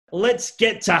Let's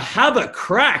get to Have a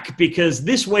Crack, because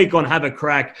this week on Have a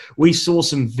Crack, we saw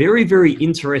some very, very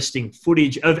interesting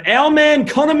footage of our man,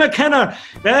 Conor McKenna,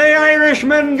 the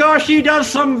Irishman. Gosh, he does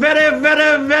some very,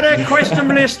 very, very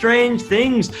questionably strange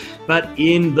things. But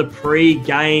in the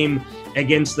pre-game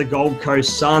against the Gold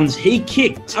Coast Suns, he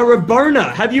kicked a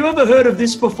Rabona. Have you ever heard of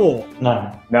this before?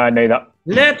 No, neither.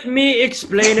 Let me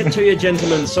explain it to you,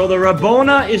 gentlemen. So the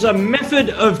Rabona is a method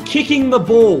of kicking the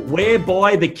ball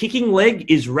whereby the kicking leg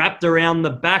is wrapped around the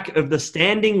back of the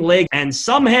standing leg, and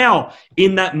somehow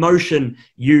in that motion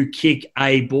you kick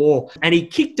a ball. And he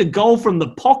kicked a goal from the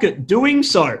pocket doing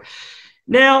so.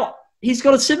 Now, he's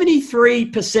got a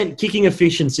 73% kicking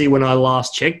efficiency when I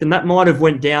last checked, and that might have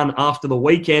went down after the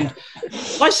weekend.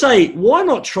 I say, why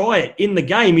not try it in the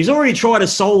game? He's already tried a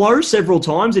solo several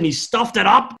times, and he's stuffed it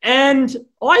up. And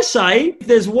I say, if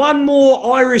there's one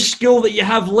more Irish skill that you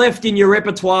have left in your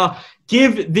repertoire,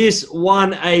 give this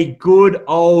one a good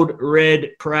old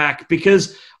red crack,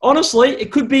 because honestly,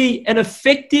 it could be an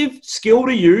effective skill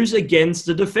to use against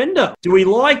a defender. Do we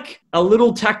like a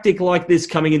little tactic like this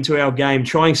coming into our game,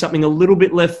 trying something a little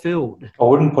bit left field? I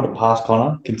wouldn't put it past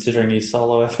Conor, considering his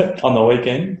solo effort on the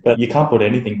weekend. But you can't put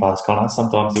anything past Conor.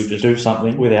 Sometimes he'll just do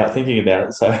something without thinking about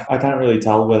it. So I can't really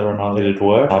tell whether or not it'd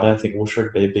work. I don't think Woolsher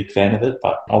would be a big fan of it,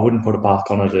 but I wouldn't put it past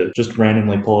Conor to just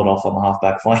randomly pull it off on the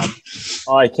half-back flank.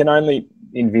 I can only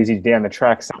envisage down the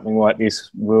track something like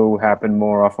this will happen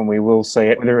more often. We will see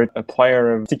it. Whether a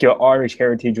player of particular Irish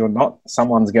heritage or not,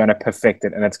 someone's going to perfect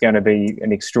it, and it's going to be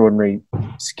an extraordinary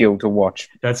skill to watch.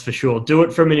 That's for sure. Do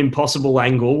it from an impossible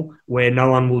angle where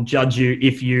no one will judge you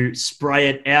if you spray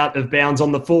it out of bounds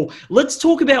on the full. Let's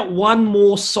talk about one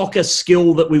more soccer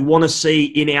skill that we want to see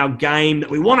in our game, that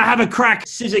we want to have a crack.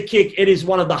 Scissor kick. It is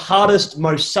one of the hardest,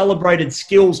 most celebrated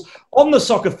skills on the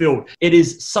soccer field. It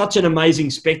is such an amazing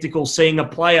spectacle seeing a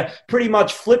player pretty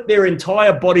much flip their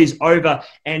entire bodies over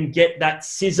and get that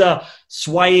scissor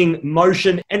swaying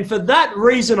motion. And for that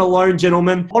reason alone,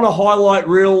 gentlemen, on a highlight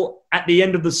reel at the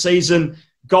end of the season,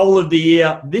 goal of the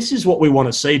year, this is what we want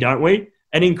to see, don't we?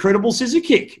 An incredible scissor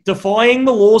kick, defying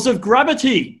the laws of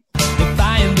gravity.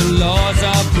 Defying the laws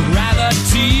of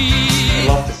gravity. I'd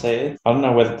love to see it. I don't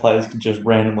know whether players can just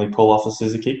randomly pull off a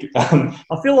scissor kick. I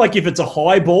feel like if it's a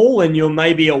high ball and you're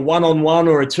maybe a one-on-one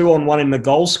or a two-on-one in the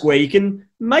goal square, you can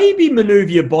maybe maneuver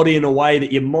your body in a way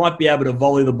that you might be able to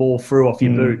volley the ball through off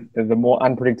your boot. The more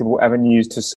unpredictable avenues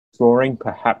to scoring,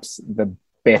 perhaps the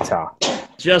better.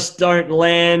 Just don't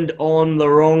land on the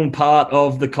wrong part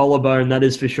of the collarbone. That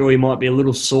is for sure. You might be a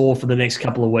little sore for the next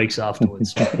couple of weeks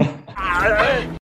afterwards.